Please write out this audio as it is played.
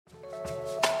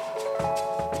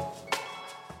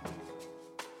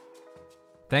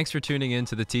Thanks for tuning in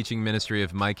to the teaching ministry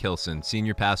of Mike Hilson,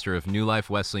 Senior Pastor of New Life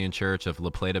Wesleyan Church of La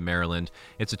Plata, Maryland.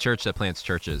 It's a church that plants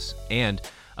churches. And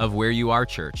of Where You Are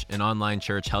Church, an online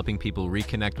church helping people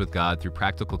reconnect with God through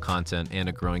practical content and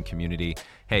a growing community.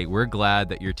 Hey, we're glad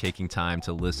that you're taking time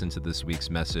to listen to this week's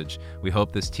message. We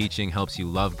hope this teaching helps you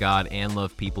love God and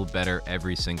love people better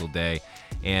every single day.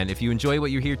 And if you enjoy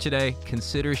what you hear today,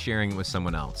 consider sharing it with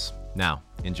someone else. Now,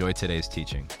 enjoy today's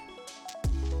teaching.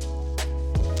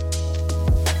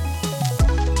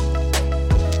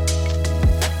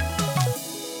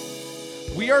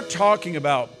 We are talking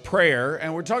about prayer,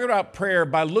 and we're talking about prayer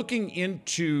by looking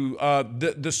into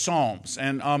the Psalms.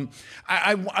 And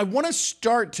I want to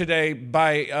start today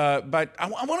by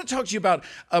I want to talk to you about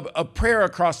a prayer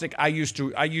acrostic I used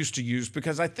to use,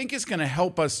 because I think it's going to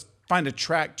help us find a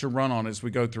track to run on as we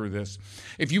go through this.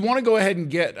 If you want to go ahead and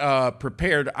get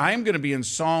prepared, I am going to be in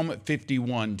Psalm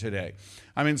 51 today.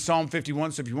 I'm in Psalm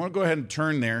 51, so if you want to go ahead and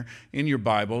turn there in your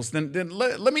Bibles, then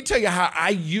let me tell you how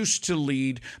I used to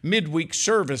lead midweek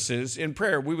services in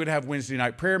prayer. We would have Wednesday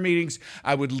night prayer meetings.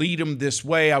 I would lead them this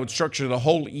way. I would structure the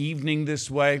whole evening this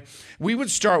way. We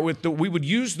would start with we would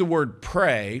use the word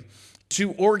pray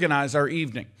to organize our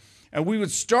evening. And we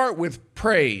would start with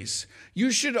praise.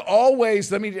 You should always,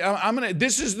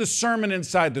 this is the sermon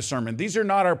inside the sermon. These are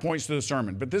not our points to the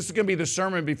sermon, but this is going to be the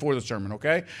sermon before the sermon,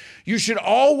 okay? You should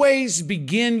always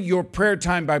begin your prayer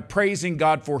time by praising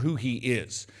God for who He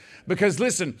is. Because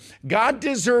listen, God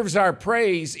deserves our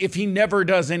praise if He never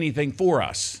does anything for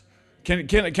us.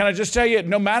 Can I just tell you,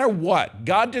 no matter what,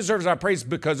 God deserves our praise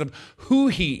because of who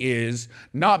He is,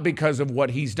 not because of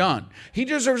what He's done. He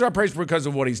deserves our praise because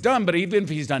of what He's done, but even if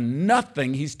He's done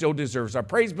nothing, He still deserves our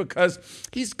praise because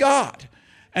He's God.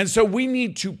 And so we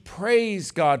need to praise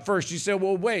God first. You say,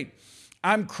 well, wait,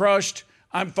 I'm crushed,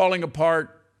 I'm falling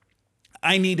apart,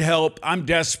 I need help, I'm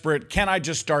desperate. Can I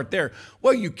just start there?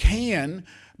 Well, you can.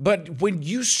 But when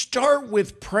you start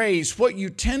with praise, what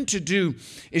you tend to do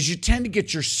is you tend to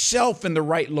get yourself in the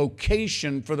right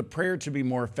location for the prayer to be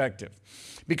more effective.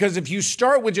 Because if you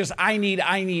start with just, I need,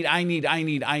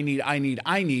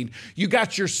 you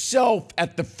got yourself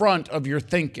at the front of your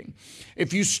thinking.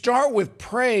 If you start with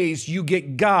praise, you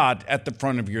get God at the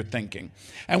front of your thinking.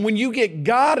 And when you get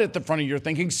God at the front of your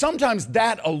thinking, sometimes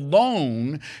that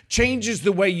alone changes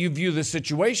the way you view the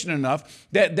situation enough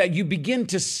that you begin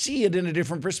to see it in a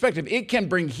different perspective. It can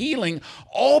bring healing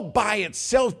all by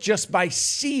itself just by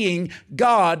seeing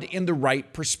God in the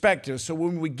right perspective. So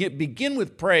when we begin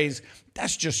with praise,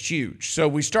 that's just huge. So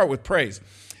we start with praise.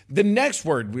 The next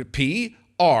word with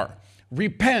P-R,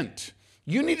 repent.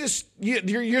 You need to,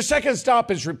 your second stop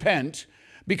is repent,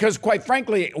 because quite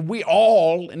frankly, we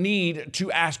all need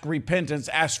to ask repentance,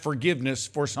 ask forgiveness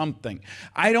for something.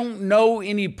 I don't know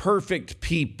any perfect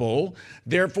people,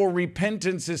 therefore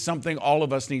repentance is something all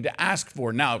of us need to ask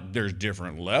for. Now, there's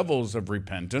different levels of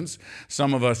repentance.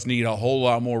 Some of us need a whole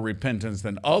lot more repentance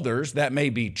than others. That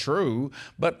may be true,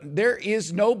 but there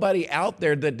is nobody out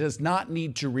there that does not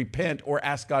need to repent or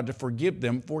ask God to forgive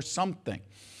them for something.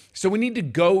 So we need to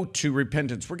go to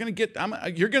repentance.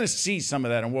 You're going to see some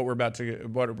of that in what we're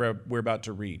about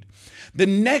to read. The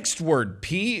next word,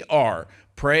 P-R,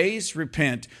 praise,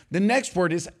 repent. The next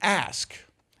word is ask.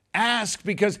 Ask,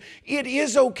 because it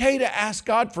is okay to ask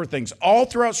God for things. All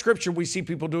throughout Scripture, we see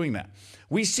people doing that.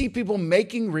 We see people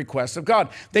making requests of God.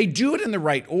 They do it in the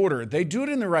right order. They do it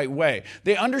in the right way.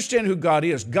 They understand who God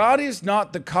is. God is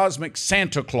not the cosmic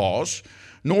Santa Claus,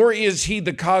 nor is He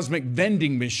the cosmic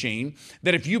vending machine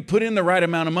that if you put in the right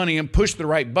amount of money and push the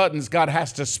right buttons, God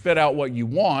has to spit out what you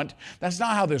want. That's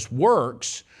not how this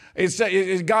works.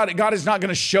 God is not going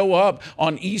to show up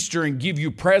on Easter and give you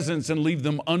presents and leave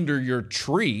them under your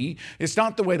tree. It's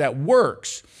not the way that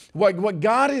works. What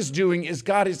God is doing is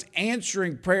God is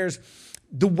answering prayers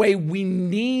the way we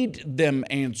need them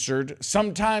answered,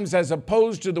 sometimes as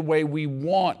opposed to the way we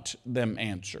want them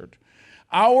answered.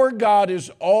 Our God is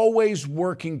always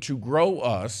working to grow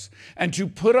us and to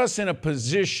put us in a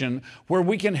position where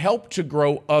we can help to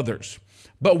grow others.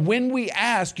 But when we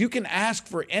ask, you can ask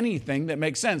for anything that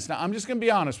makes sense. Now, I'm just going to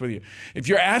be honest with you. If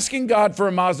you're asking God for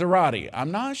a Maserati,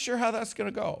 I'm not sure how that's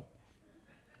going to go.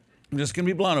 I'm just going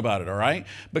to be blunt about it, all right?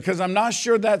 Because I'm not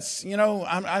sure that's,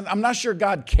 I'm not sure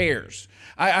God cares.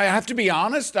 I have to be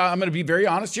honest. I'm going to be very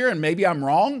honest here, and maybe I'm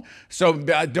wrong. So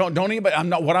don't anybody.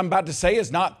 What I'm about to say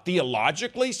is not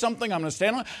theologically something I'm going to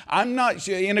stand on. I'm not.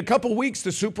 In a couple weeks,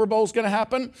 the Super Bowl is going to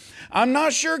happen. I'm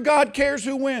not sure God cares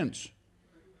who wins.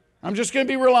 I'm just going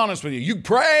to be real honest with you. You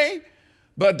pray,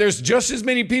 but there's just as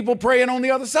many people praying on the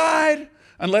other side,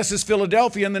 unless it's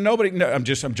Philadelphia, and then nobody. No, I'm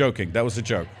joking. That was a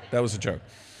joke.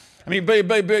 I mean,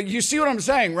 but you see what I'm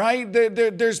saying, right?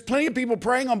 There's plenty of people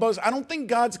praying on both. I don't think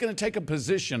God's going to take a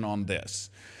position on this.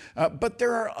 But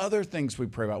there are other things we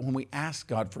pray about when we ask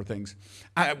God for things.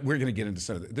 We're going to get into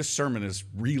some of this sermon is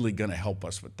really going to help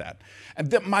us with that.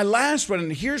 And my last one,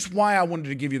 and here's why I wanted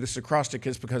to give you this acrostic,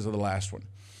 is because of the last one.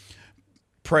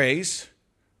 Praise,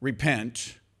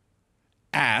 repent,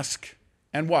 ask,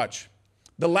 and watch.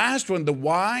 The last one, the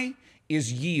why,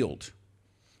 is yield.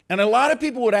 And a lot of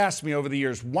people would ask me over the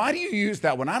years, why do you use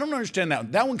that one? I don't understand that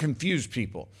one. That one confused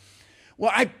people.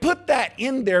 Well, I put that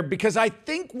in there because I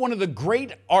think one of the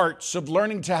great arts of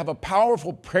learning to have a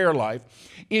powerful prayer life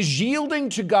is yielding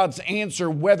to God's answer,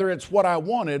 whether it's what I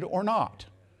wanted or not.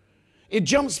 It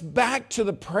jumps back to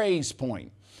the praise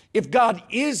point. If God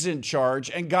is in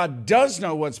charge and God does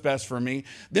know what's best for me,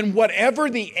 then whatever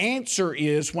the answer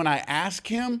is when I ask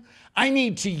Him, I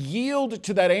need to yield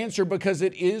to that answer because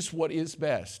it is what is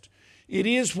best. It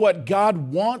is what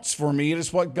God wants for me. It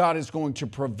is what God is going to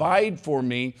provide for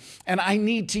me. And I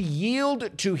need to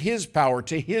yield to His power,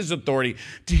 to His authority,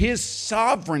 to His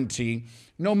sovereignty,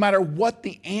 no matter what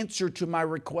the answer to my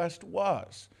request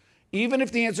was. Even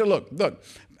if the answer, look,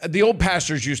 the old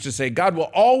pastors used to say, God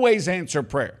will always answer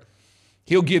prayer.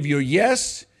 He'll give you a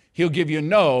yes, He'll give you a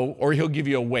no, or He'll give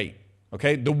you a wait.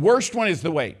 Okay? The worst one is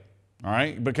the wait. All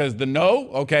right? Because the no,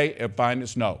 okay, fine,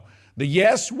 it's no. The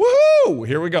yes, woohoo,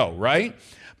 here we go, right?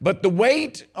 But the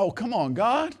wait, oh, come on,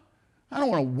 God, I don't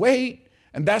want to wait.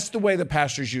 And that's the way the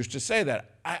pastors used to say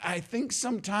that. I think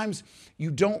sometimes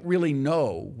you don't really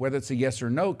know whether it's a yes or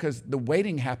no because the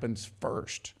waiting happens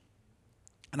first.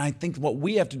 And I think what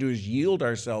we have to do is yield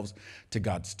ourselves to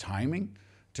God's timing,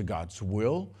 to God's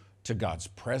will, to God's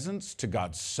presence, to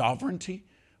God's sovereignty.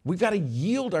 We've got to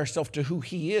yield ourselves to who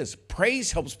He is.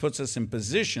 Praise puts us in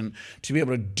position to be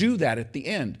able to do that at the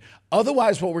end.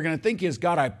 Otherwise, what we're going to think is,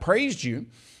 God, I praised you.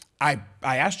 I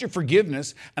asked your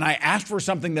forgiveness, and I asked for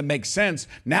something that makes sense.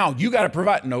 Now, you got to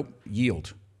provide. Nope,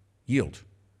 yield. Yield.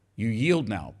 You yield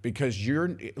now because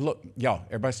look, y'all,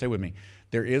 everybody stay with me.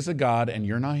 There is a God, and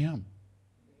you're not Him.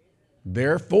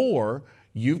 Therefore,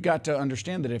 you've got to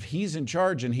understand that if He's in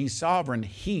charge and He's sovereign,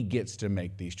 He gets to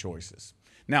make these choices.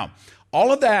 Now,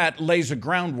 all of that lays a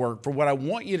groundwork for what I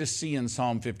want you to see in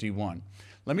Psalm 51.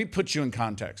 Let me put you in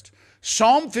context.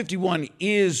 Psalm 51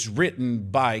 is written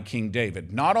by King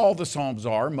David. Not all the Psalms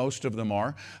are, most of them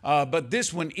are, but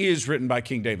this one is written by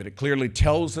King David. It clearly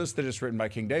tells us that it's written by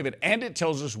King David, and it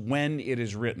tells us when it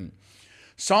is written.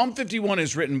 Psalm 51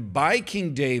 is written by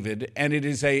King David, and it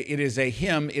is a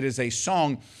hymn, it is a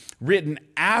song written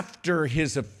after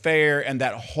his affair and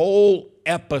that whole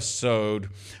episode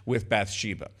with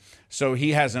Bathsheba. So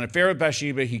he has an affair with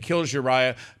Bathsheba, he kills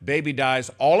Uriah, baby dies,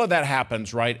 all of that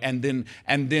happens, right? And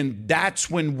then that's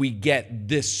when we get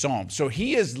this psalm. So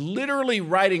he is literally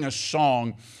writing a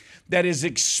song that is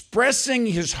expressing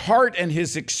his heart and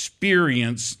his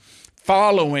experience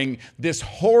following this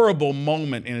horrible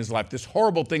moment in his life, this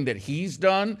horrible thing that he's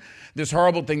done, this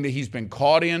horrible thing that he's been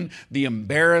caught in, the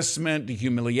embarrassment, the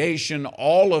humiliation,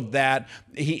 all of that.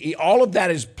 All of that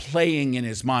is playing in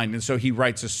his mind, and so he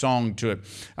writes a song to it.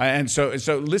 And so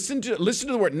listen to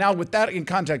the word. Now, with that in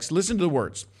context, listen to the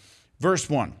words. Verse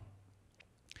 1.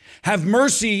 Have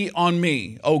mercy on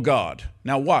me, O God.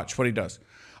 Now watch what he does.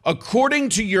 According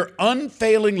to your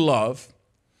unfailing love,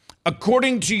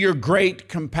 according to your great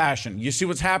compassion. You see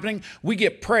what's happening? We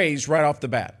get praise right off the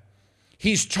bat.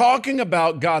 He's talking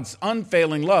about God's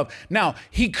unfailing love. Now,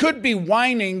 he could be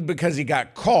whining because he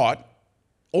got caught,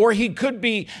 or he could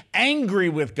be angry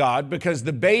with God because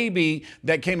the baby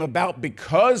that came about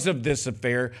because of this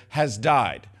affair has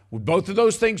died. Both of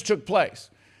those things took place.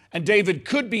 And David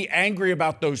could be angry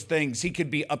about those things. He could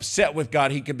be upset with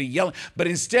God. He could be yelling. But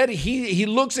instead, he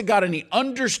looks at God and he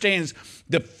understands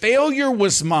the failure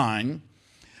was mine.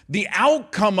 The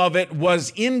outcome of it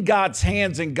was in God's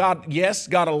hands. And God, yes,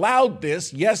 God allowed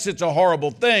this. Yes, it's a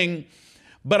horrible thing.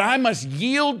 But I must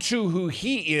yield to who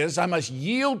He is. I must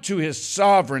yield to His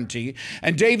sovereignty.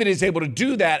 And David is able to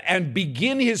do that and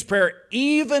begin his prayer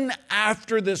even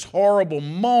after this horrible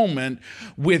moment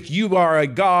with you are a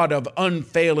God of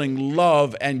unfailing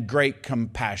love and great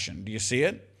compassion. Do you see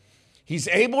it? He's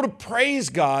able to praise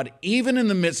God even in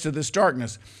the midst of this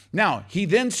darkness. Now, he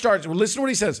then starts, listen to what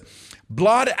he says.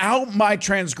 Blot out my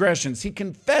transgressions. He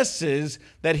confesses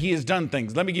that he has done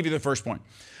things. Let me give you the first point.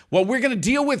 What we're going to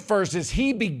deal with first is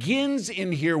he begins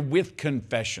in here with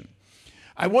confession.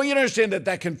 I want you to understand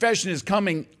that confession is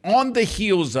coming on the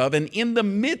heels of and in the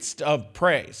midst of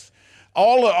praise.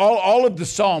 All of the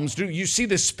Psalms, you see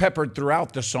this peppered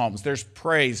throughout the Psalms. There's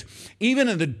praise. Even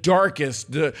in the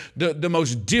darkest, the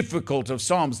most difficult of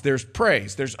Psalms, there's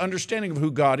praise. There's understanding of who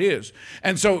God is.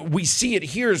 And so we see it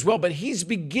here as well, but he's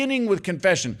beginning with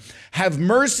confession. Have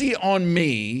mercy on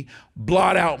me,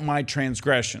 blot out my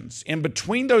transgressions. In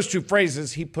between those two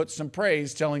phrases, he puts some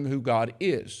praise telling who God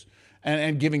is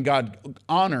and giving God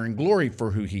honor and glory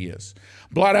for who he is.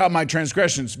 Blot out my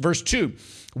transgressions. Verse 2,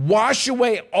 wash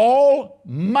away all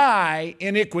my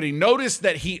iniquity. Notice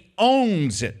that he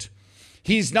owns it.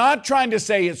 He's not trying to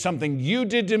say it's something you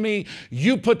did to me.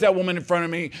 You put that woman in front of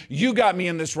me. You got me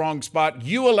in this wrong spot.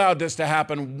 You allowed this to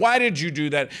happen. Why did you do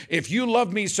that? If you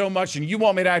love me so much and you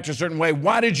want me to act a certain way,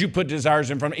 why did you put desires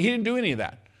in front of me? He didn't do any of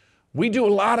that. We do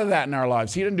a lot of that in our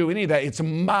lives. He didn't do any of that. It's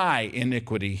my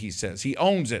iniquity, he says. He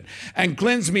owns it. And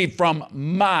cleanse me from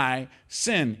my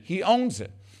sin. He owns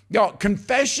it. Y'all,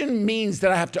 confession means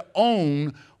that I have to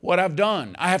own what I've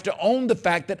done. I have to own the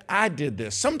fact that I did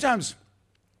this. Sometimes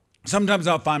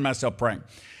I'll find myself praying,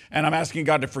 and I'm asking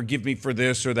God to forgive me for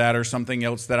this or that or something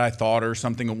else that I thought or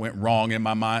something that went wrong in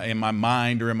my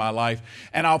mind or in my life.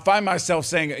 And I'll find myself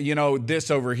saying,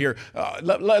 this over here,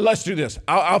 let's do this.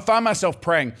 I'll find myself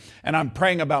praying, and I'm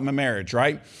praying about my marriage,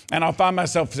 right? And I'll find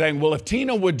myself saying, well, if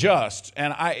Tina would just,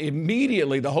 and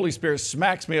immediately the Holy Spirit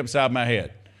smacks me upside my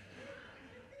head.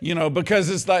 Because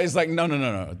it's like,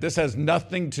 no. This has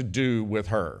nothing to do with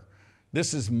her.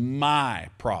 This is my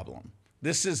problem.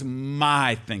 This is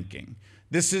my thinking.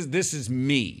 This is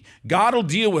me. God will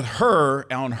deal with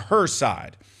her on her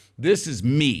side. This is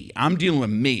me. I'm dealing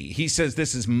with me. He says,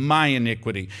 this is my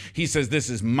iniquity. He says, this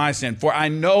is my sin. For I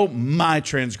know my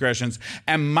transgressions,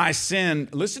 and my sin,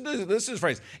 listen to this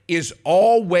phrase, is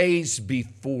always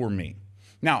before me.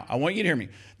 Now, I want you to hear me.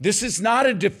 This is not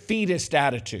a defeatist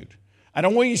attitude. I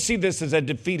don't want you to see this as a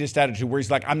defeatist attitude where he's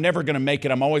like, I'm never going to make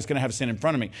it. I'm always going to have sin in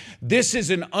front of me. This is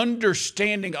an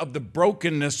understanding of the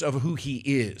brokenness of who he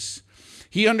is.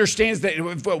 He understands that.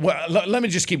 Let me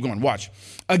just keep going. Watch.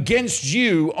 Against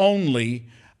you only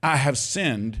I have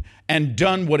sinned and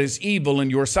done what is evil in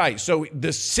your sight. So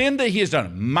the sin that he has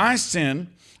done, my sin,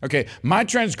 my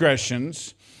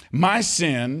transgressions, my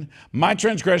sin, my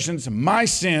transgressions, my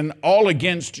sin, all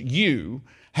against you.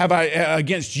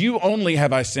 Against you only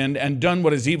have I sinned and done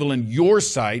what is evil in your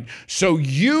sight. So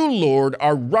you, Lord,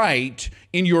 are right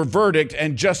in your verdict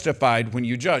and justified when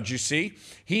you judge. You see,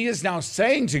 he is now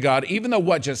saying to God, even though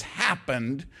what just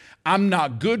happened, I'm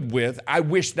not good with. I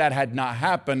wish that had not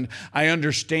happened. I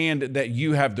understand that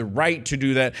you have the right to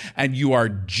do that, and you are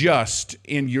just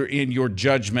in your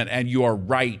judgment, and you are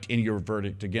right in your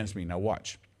verdict against me. Now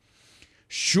watch.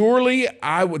 Surely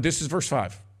this is verse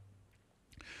 5.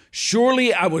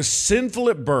 Surely I was sinful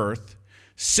at birth,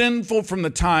 sinful from the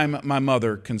time my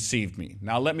mother conceived me.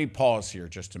 Now let me pause here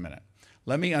just a minute.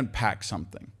 Let me unpack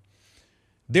something.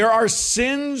 There are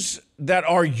sins that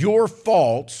are your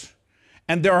fault,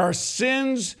 and there are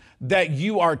sins that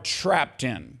you are trapped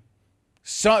in.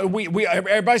 So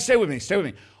everybody stay with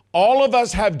me. All of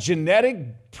us have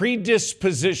genetic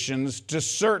predispositions to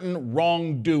certain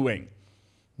wrongdoing.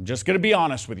 I'm just going to be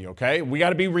honest with you, okay? We got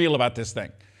to be real about this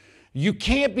thing. You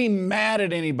can't be mad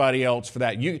at anybody else for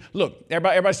that.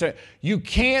 Everybody say, you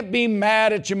can't be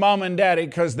mad at your mom and daddy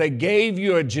because they gave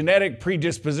you a genetic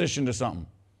predisposition to something.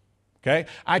 Okay?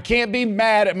 I can't be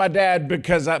mad at my dad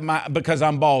because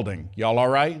I'm balding. Y'all all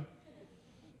right?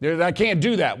 I can't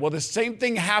do that. Well, the same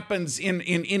thing happens in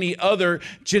any other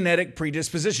genetic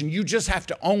predisposition. You just have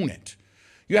to own it.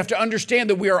 You have to understand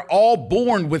that we are all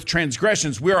born with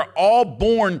transgressions. We are all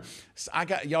born.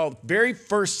 Very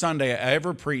first Sunday I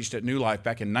ever preached at New Life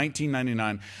back in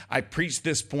 1999, I preached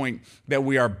this point that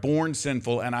we are born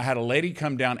sinful, and I had a lady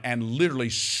come down and literally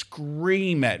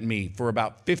scream at me for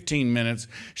about 15 minutes.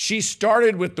 She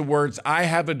started with the words, I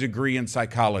have a degree in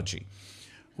psychology,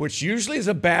 which usually is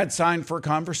a bad sign for a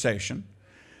conversation.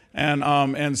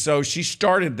 And so she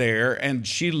started there, and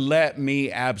she let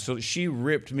me she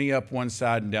ripped me up one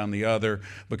side and down the other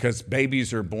because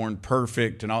babies are born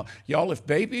perfect and all. Y'all, if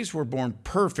babies were born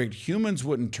perfect, humans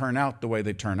wouldn't turn out the way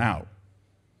they turn out.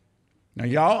 Now,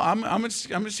 y'all, I'm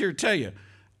just here to tell you,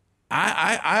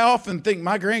 I often think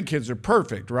my grandkids are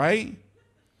perfect, right?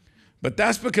 But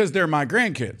that's because they're my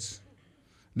grandkids.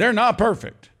 They're not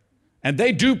perfect, and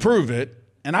they do prove it,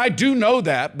 and I do know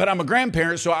that, but I'm a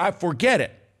grandparent, so I forget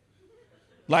it.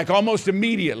 Like almost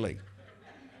immediately.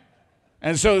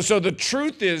 And so the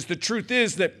truth is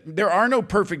that there are no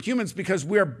perfect humans because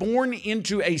we are born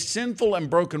into a sinful and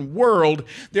broken world.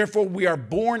 Therefore, we are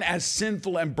born as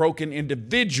sinful and broken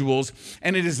individuals.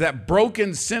 And it is that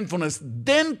broken sinfulness,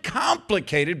 then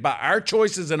complicated by our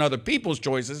choices and other people's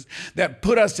choices, that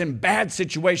put us in bad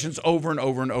situations over and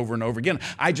over and over and over again.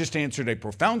 I just answered a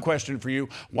profound question for you.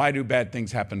 Why do bad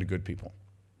things happen to good people?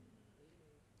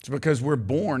 It's because we're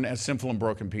born as sinful and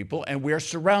broken people, and we are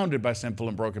surrounded by sinful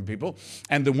and broken people.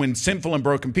 And when sinful and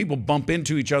broken people bump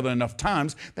into each other enough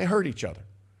times, they hurt each other.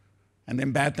 And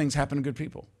then bad things happen to good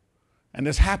people. And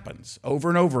this happens over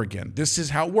and over again. This is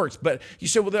how it works. But you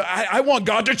say, well, I want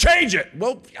God to change it.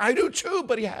 Well, I do too,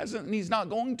 but he hasn't, and he's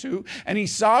not going to. And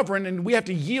he's sovereign, and we have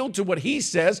to yield to what he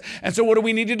says. And so what do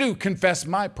we need to do? Confess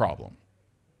my problem.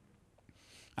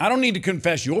 I don't need to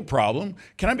confess your problem.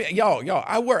 Can I be, y'all,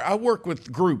 I work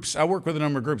with groups. I work with a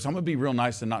number of groups. I'm going to be real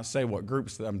nice and not say what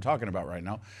groups that I'm talking about right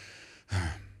now.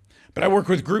 But I work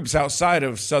with groups outside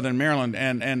of Southern Maryland.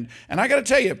 And I got to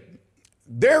tell you,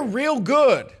 they're real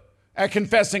good at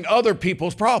confessing other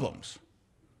people's problems.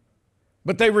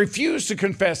 But they refuse to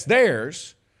confess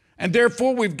theirs. And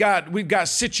therefore, we've got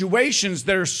situations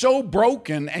that are so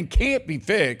broken and can't be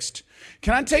fixed.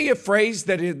 Can I tell you a phrase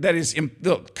that is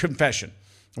look, confession?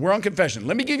 We're on confession.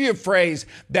 Let me give you a phrase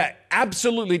that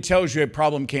absolutely tells you a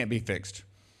problem can't be fixed.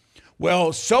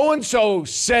 Well, so-and-so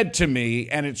said to me,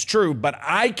 and it's true, but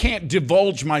I can't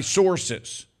divulge my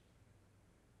sources.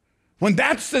 When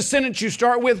that's the sentence you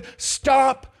start with,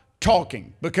 stop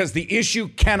talking, because the issue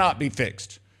cannot be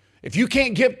fixed. If you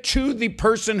can't get to the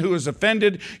person who is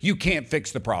offended, you can't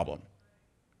fix the problem.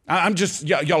 I'm just,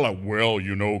 y'all are, well,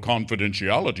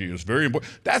 confidentiality is very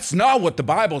important. That's not what the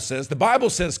Bible says. The Bible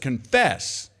says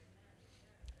confess.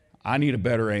 I need a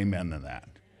better amen than that.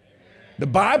 The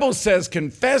Bible says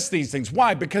confess these things.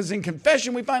 Why? Because in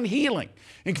confession we find healing.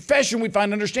 In confession we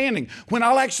find understanding. When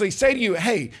I'll actually say to you,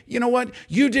 hey, you know what?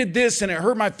 You did this and it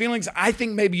hurt my feelings. I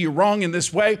think maybe you're wrong in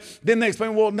this way. Then they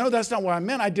explain, well, no, that's not what I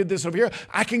meant. I did this over here.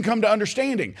 I can come to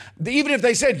understanding. Even if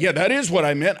they said, yeah, that is what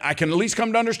I meant, I can at least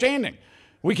come to understanding.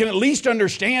 We can at least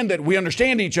understand that we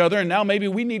understand each other, and now maybe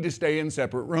we need to stay in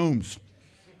separate rooms.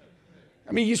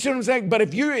 I mean, you see what I'm saying? But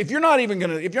if you're not even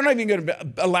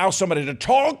gonna allow somebody to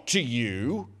talk to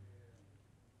you,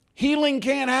 healing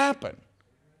can't happen.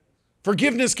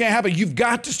 Forgiveness can't happen. You've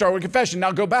got to start with confession.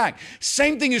 Now go back.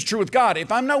 Same thing is true with God.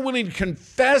 If I'm not willing to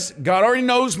confess, God already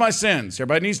knows my sins.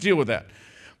 Everybody needs to deal with that.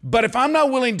 But if I'm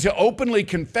not willing to openly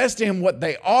confess to him what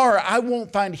they are, I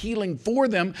won't find healing for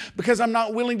them because I'm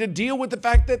not willing to deal with the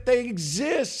fact that they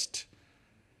exist.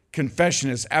 Confession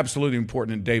is absolutely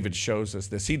important, and David shows us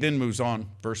this. He then moves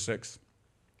on, verse 6.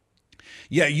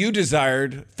 Yet you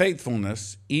desired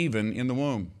faithfulness even in the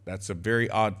womb. That's a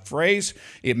very odd phrase.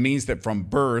 It means that from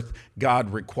birth,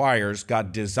 God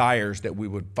desires that we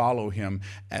would follow him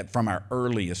from our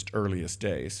earliest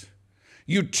days.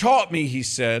 You taught me, he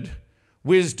said,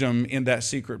 wisdom in that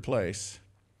secret place.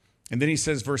 And then he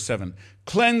says, verse 7,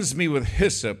 cleanse me with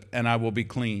hyssop and I will be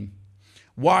clean.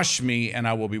 Wash me and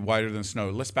I will be whiter than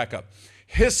snow. Let's back up.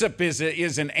 Hyssop is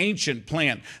an ancient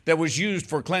plant that was used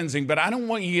for cleansing, but I don't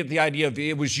want you to get the idea of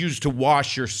it was used to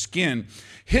wash your skin.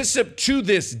 Hyssop to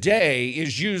this day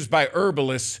is used by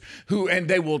herbalists and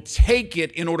they will take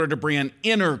it in order to bring an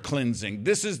inner cleansing.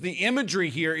 This is the imagery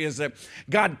here is that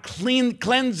God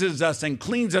cleanses us and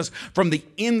cleans us from the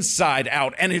inside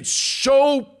out. And it's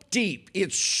so deep,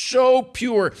 it's so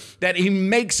pure that he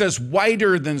makes us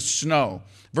whiter than snow.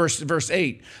 Verse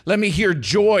 8, let me hear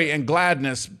joy and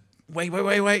gladness.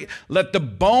 Wait. Let the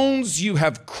bones you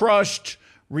have crushed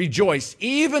rejoice.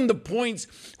 Even the points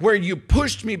where you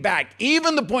pushed me back,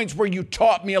 even the points where you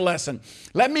taught me a lesson.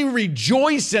 Let me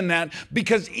rejoice in that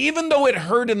because even though it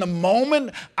hurt in the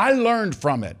moment, I learned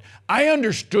from it. I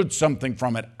understood something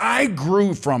from it. I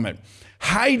grew from it.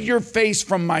 Hide your face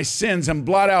from my sins and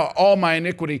blot out all my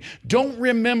iniquity. Don't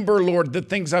remember, Lord, the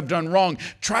things I've done wrong.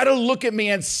 Try to look at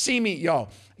me and see me. Y'all,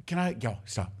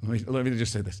 stop. Let me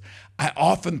just say this. I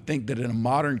often think that in our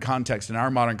modern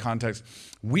context,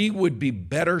 we would be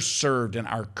better served in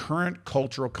our current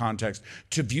cultural context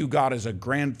to view God as a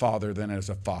grandfather than as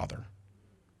a father.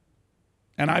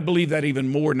 And I believe that even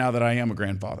more now that I am a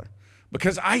grandfather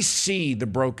because I see the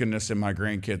brokenness in my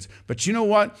grandkids. But you know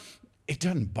what? It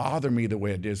doesn't bother me the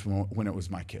way it did when it was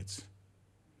my kids.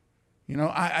 You know,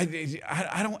 I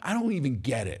don't even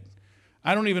get it.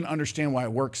 I don't even understand why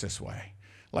it works this way.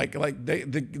 Like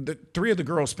the three of the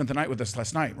girls spent the night with us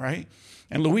last night, right?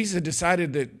 And Louisa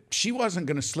decided that she wasn't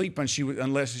going to sleep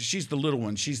unless she's the little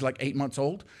one. She's like 8 months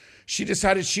old. She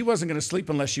decided she wasn't going to sleep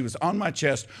unless she was on my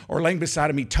chest or laying beside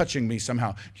of me, touching me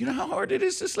somehow. You know how hard it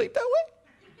is to sleep that way?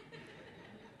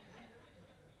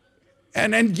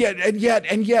 And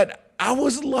yet, I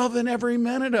was loving every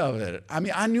minute of it. I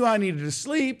mean, I knew I needed to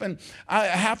sleep, and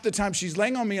half the time she's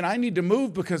laying on me, and I need to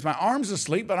move because my arm's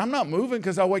asleep, but I'm not moving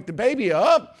because I'll wake the baby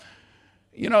up.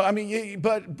 You know, I mean,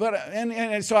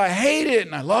 and so I hate it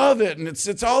and I love it, and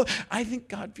it's all. I think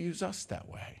God views us that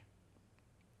way.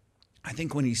 I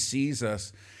think when He sees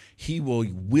us, He will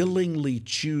willingly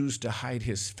choose to hide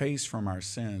His face from our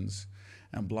sins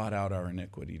and blot out our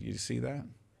iniquity. Do you see that?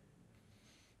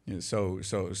 So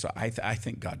I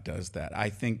think God does that. I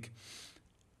think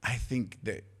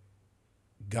that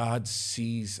God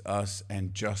sees us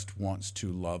and just wants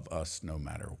to love us no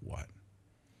matter what.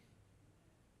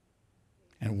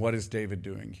 And what is David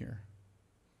doing here?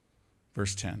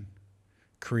 Verse 10,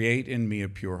 create in me a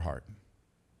pure heart.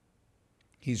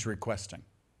 He's requesting.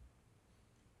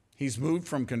 He's moved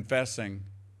from confessing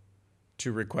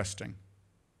to requesting.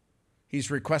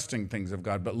 He's requesting things of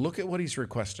God, but look at what he's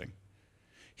requesting.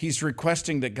 He's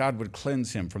requesting that God would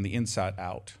cleanse him from the inside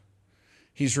out.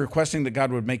 He's requesting that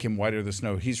God would make him whiter than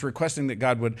snow. He's requesting that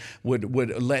God would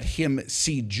let him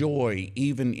see joy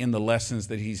even in the lessons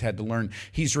that he's had to learn.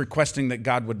 He's requesting that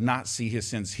God would not see his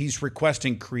sins. He's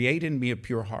requesting, create in me a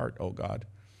pure heart, O God,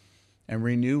 and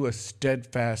renew a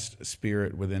steadfast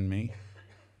spirit within me.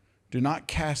 Do not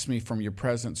cast me from your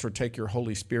presence or take your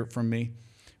Holy Spirit from me.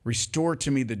 Restore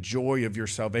to me the joy of your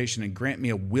salvation and grant me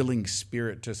a willing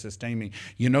spirit to sustain me.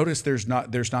 You notice there's not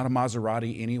a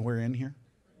Maserati anywhere in here?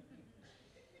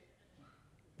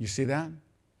 You see that?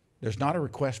 There's not a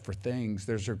request for things.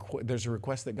 There's a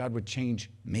request that God would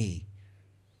change me.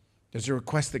 There's a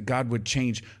request that God would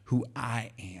change who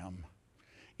I am.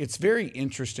 It's very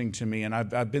interesting to me, and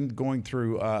I've been going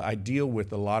through, I deal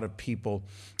with a lot of people.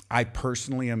 I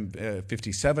personally am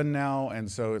 57 now, and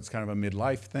so it's kind of a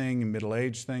midlife thing, a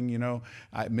middle-age thing, you know.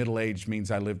 Middle-age means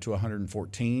I live to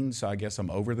 114, so I guess I'm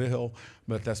over the hill,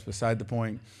 but that's beside the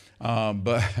point.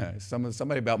 But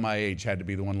somebody about my age had to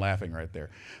be the one laughing right there.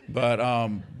 But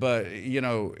you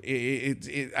know,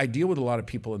 I deal with a lot of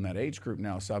people in that age group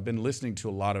now, so I've been listening to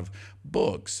a lot of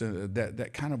books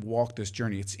that kind of walk this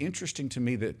journey. It's interesting to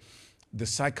me that the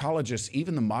psychologists,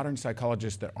 even the modern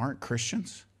psychologists that aren't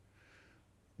Christians,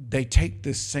 they take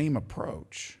this same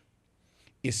approach.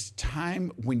 It's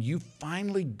time when you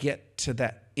finally get to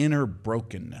that inner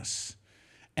brokenness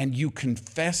and you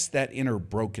confess that inner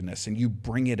brokenness and you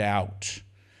bring it out.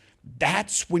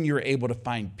 That's when you're able to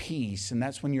find peace, and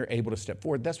that's when you're able to step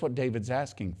forward. That's what David's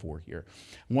asking for here.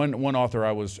 One author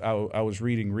I was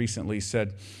reading recently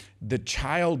said, the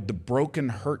broken,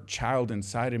 hurt child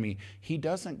inside of me, he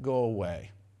doesn't go away.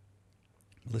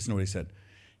 Listen to what he said.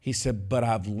 He said, but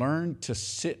I've learned to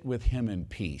sit with him in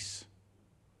peace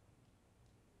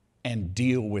and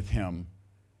deal with him,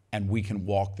 and we can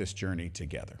walk this journey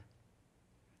together.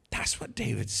 That's what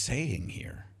David's saying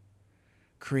here.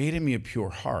 Create in me a pure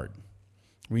heart.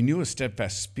 Renew a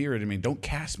steadfast spirit in me. Don't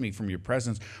cast me from your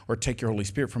presence or take your Holy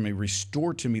Spirit from me.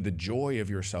 Restore to me the joy of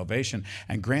your salvation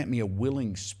and grant me a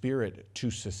willing spirit to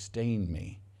sustain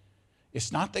me.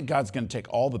 It's not that God's going to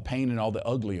take all the pain and all the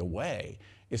ugly away.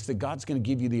 It's that God's going to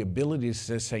give you the ability to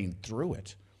sustain through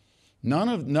it. None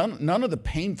of the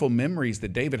painful memories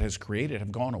that David has created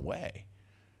have gone away.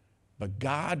 But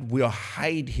God will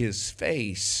hide his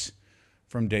face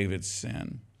from David's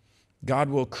sin. God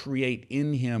will create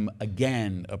in him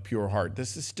again a pure heart.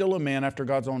 This is still a man after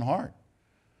God's own heart.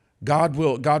 God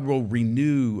will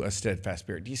renew a steadfast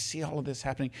spirit. Do you see all of this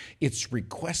happening? It's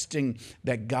requesting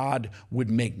that God would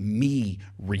make me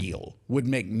real, would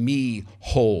make me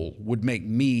whole, would make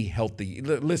me healthy.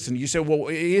 Listen, you say, well,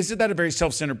 isn't that a very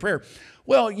self-centered prayer?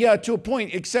 Well, yeah, to a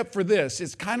point, except for this.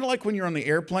 It's kind of like when you're on the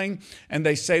airplane and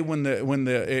they say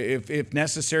if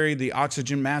necessary, the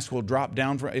oxygen mask will drop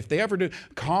down. If they ever do,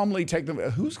 calmly take them.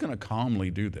 Who's going to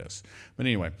calmly do this? But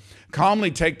anyway,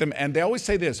 calmly take them. And they always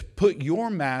say this, put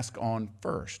your mask on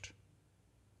first.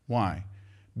 Why?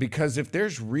 Because if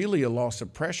there's really a loss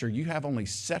of pressure, you have only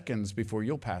seconds before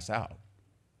you'll pass out.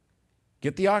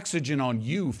 Get the oxygen on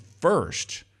you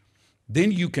first.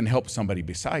 Then you can help somebody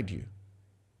beside you.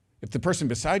 If the person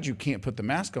beside you can't put the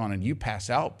mask on and you pass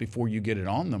out before you get it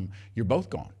on them, you're both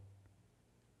gone.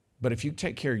 But if you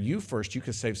take care of you first, you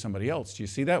can save somebody else. Do you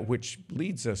see that? Which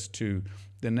leads us to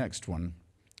the next one,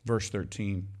 verse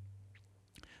 13.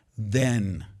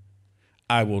 Then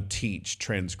I will teach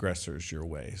transgressors your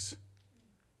ways.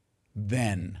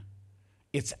 Then.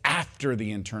 It's after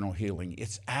the internal healing.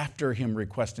 It's after him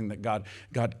requesting that God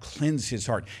cleanse his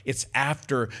heart. It's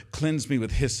after cleanse me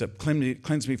with hyssop,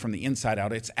 cleanse me from the inside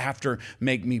out. It's after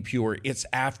make me pure. It's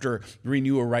after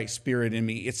renew a right spirit in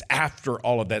me. It's after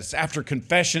all of that. It's after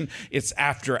confession. It's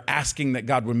after asking that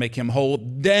God would make him whole.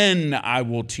 Then I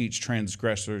will teach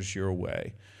transgressors your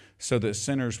way, so that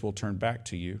sinners will turn back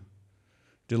to you.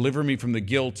 Deliver me from the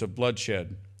guilt of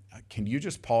bloodshed. Can you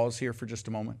just pause here for just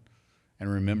a moment? And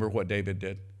remember what David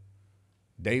did.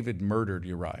 David murdered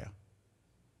Uriah.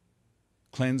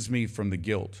 Cleanse me from the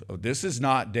guilt. This is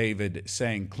not David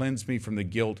saying, cleanse me from the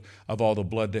guilt of all the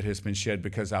blood that has been shed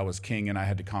because I was king and I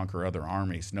had to conquer other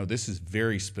armies. No, this is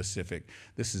very specific.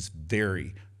 This is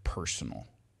very personal.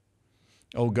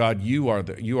 Oh God, you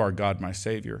are God, my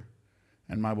Savior,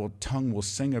 and my tongue will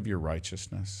sing of your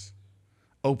righteousness.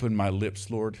 Open my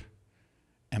lips, Lord,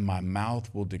 and my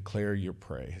mouth will declare your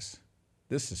praise.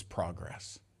 This is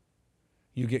progress.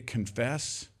 You get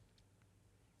confess,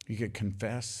 you get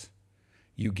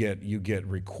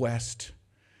request,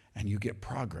 and you get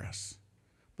progress.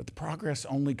 But the progress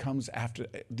only comes after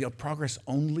the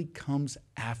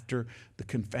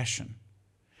confession.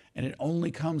 And it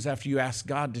only comes after you ask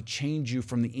God to change you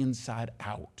from the inside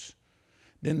out.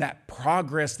 Then that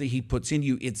progress that he puts in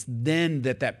you, it's then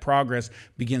that progress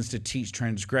begins to teach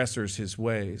transgressors his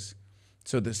ways,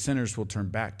 so that sinners will turn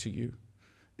back to you.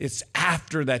 It's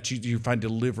after that you find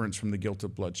deliverance from the guilt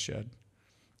of bloodshed.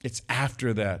 It's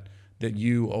after that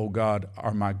you, oh God,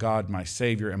 are my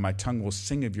Savior, and my tongue will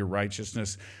sing of your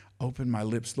righteousness. Open my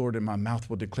lips, Lord, and my mouth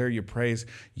will declare your praise.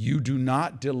 You do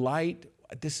not delight,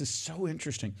 this is so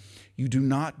interesting, you do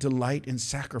not delight in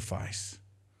sacrifice,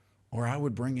 or I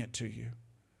would bring it to you.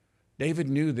 David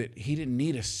knew that he didn't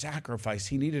need a sacrifice,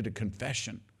 he needed a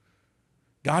confession.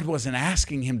 God wasn't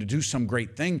asking him to do some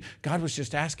great thing. God was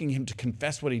just asking him to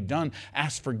confess what he'd done,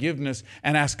 ask forgiveness,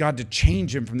 and ask God to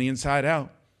change him from the inside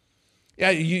out. Yeah,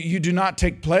 you do not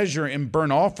take pleasure in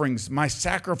burnt offerings. My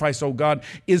sacrifice, oh God,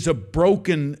 is a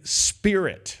broken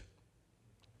spirit.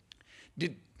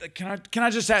 Can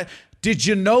I just add, did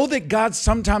you know that God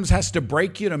sometimes has to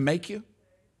break you to make you?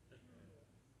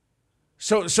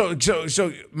 So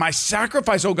my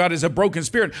sacrifice, oh God, is a broken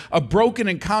spirit, a broken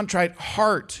and contrite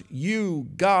heart. You,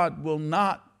 God, will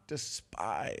not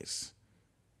despise.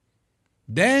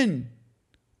 Then,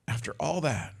 after all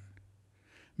that,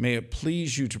 may it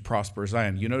please you to prosper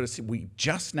Zion. You notice we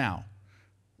just now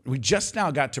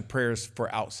got to prayers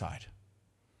for outside.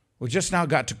 We just now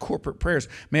got to corporate prayers.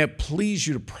 May it please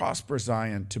you to prosper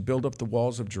Zion, to build up the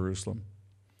walls of Jerusalem.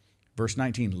 Verse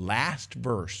 19, last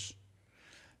verse.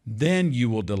 Then you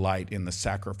will delight in the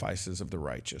sacrifices of the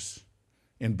righteous,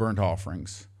 in burnt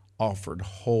offerings offered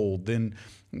whole. Then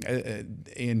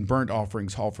in burnt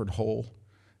offerings offered whole,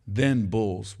 then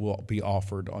bulls will be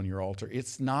offered on your altar.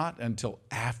 It's not until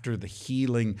after the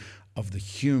healing of the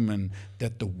human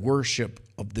that the worship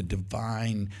of the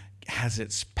divine has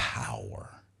its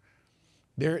power.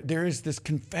 There is this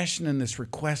confession and this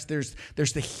request. There's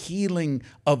the healing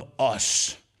of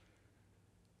us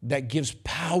that gives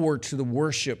power to the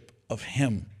worship of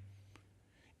him.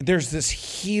 There's this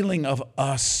healing of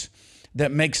us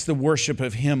that makes the worship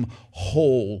of him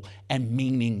whole and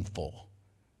meaningful.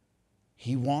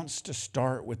 He wants to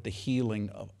start with the healing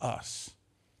of us.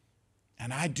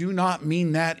 And I do not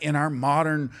mean that in our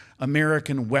modern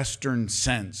American Western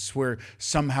sense, where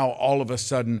somehow all of a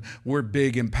sudden we're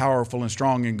big and powerful and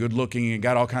strong and good looking and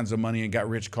got all kinds of money and got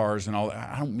rich cars and all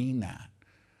that. I don't mean that.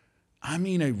 I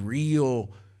mean a real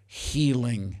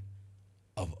healing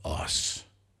of us,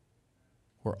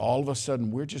 where all of a sudden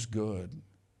we're just good.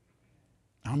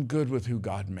 I'm good with who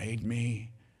God made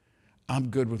me. I'm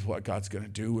good with what God's going to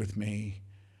do with me.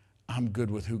 I'm good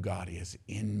with who God is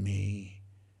in me.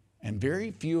 And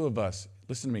very few of us,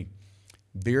 listen to me,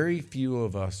 very few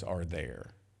of us are there.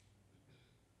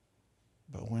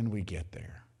 But when we get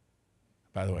there,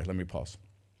 by the way, let me pause.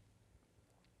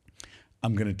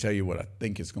 I'm going to tell you what I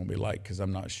think it's going to be like, because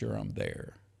I'm not sure I'm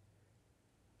there.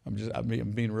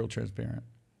 I'm being real transparent.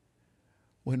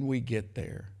 When we get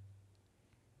there,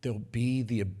 there'll be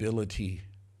the ability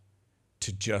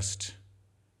to just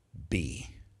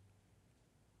be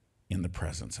in the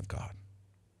presence of God.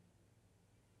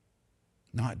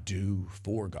 Not do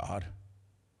for God,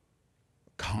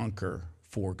 conquer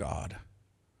for God,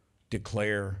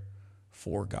 declare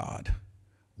for God,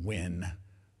 win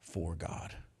for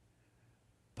God,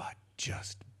 but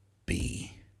just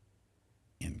be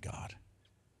in God.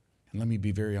 And let me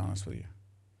be very honest with you.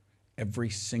 Every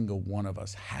single one of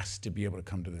us has to be able to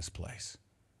come to this place,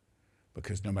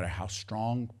 because no matter how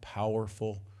strong,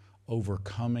 powerful,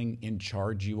 overcoming, in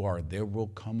charge you are, there will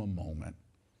come a moment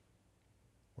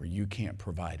where you can't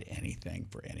provide anything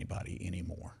for anybody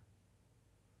anymore.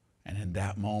 And in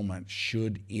that moment,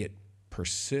 should it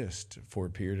persist for a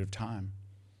period of time,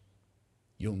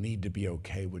 you'll need to be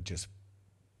okay with just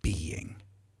being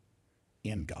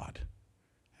in God.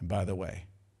 And by the way,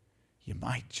 you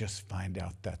might just find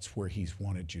out that's where he's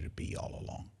wanted you to be all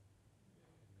along.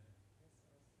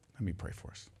 Let me pray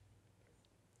for us.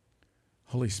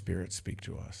 Holy Spirit, speak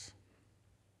to us.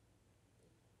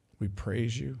 We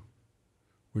praise you.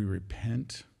 We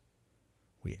repent.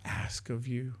 We ask of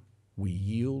you. We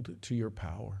yield to your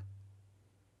power.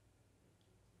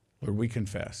 Lord, we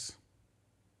confess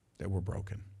that we're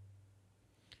broken.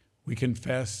 We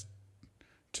confess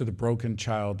to the broken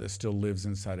child that still lives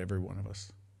inside every one of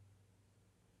us.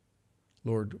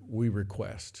 Lord, we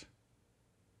request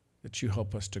that you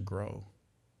help us to grow.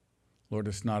 Lord,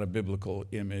 it's not a biblical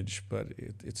image, but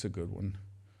it's a good one.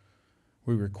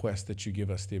 We request that you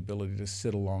give us the ability to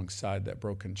sit alongside that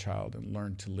broken child and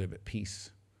learn to live at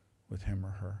peace with him or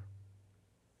her.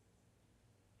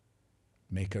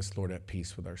 Make us, Lord, at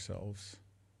peace with ourselves.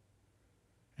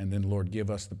 And then, Lord,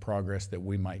 give us the progress that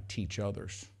we might teach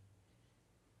others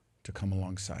to come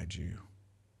alongside you,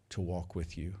 to walk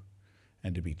with you,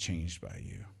 and to be changed by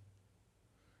you.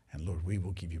 And Lord, we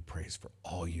will give you praise for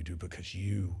all you do because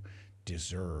you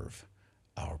deserve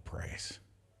our praise.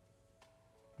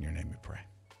 In your name we pray.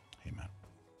 Amen.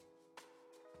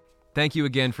 Thank you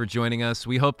again for joining us.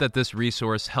 We hope that this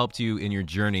resource helped you in your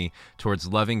journey towards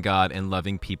loving God and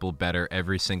loving people better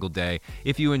every single day.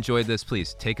 If you enjoyed this,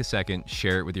 please take a second,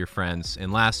 share it with your friends.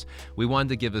 And last, we wanted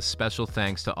to give a special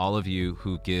thanks to all of you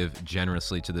who give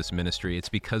generously to this ministry. It's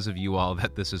because of you all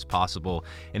that this is possible.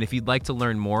 And if you'd like to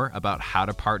learn more about how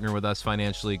to partner with us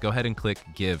financially, go ahead and click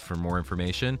Give for more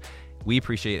information. We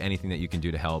appreciate anything that you can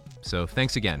do to help. So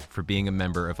thanks again for being a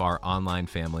member of our online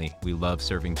family. We love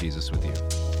serving Jesus with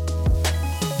you.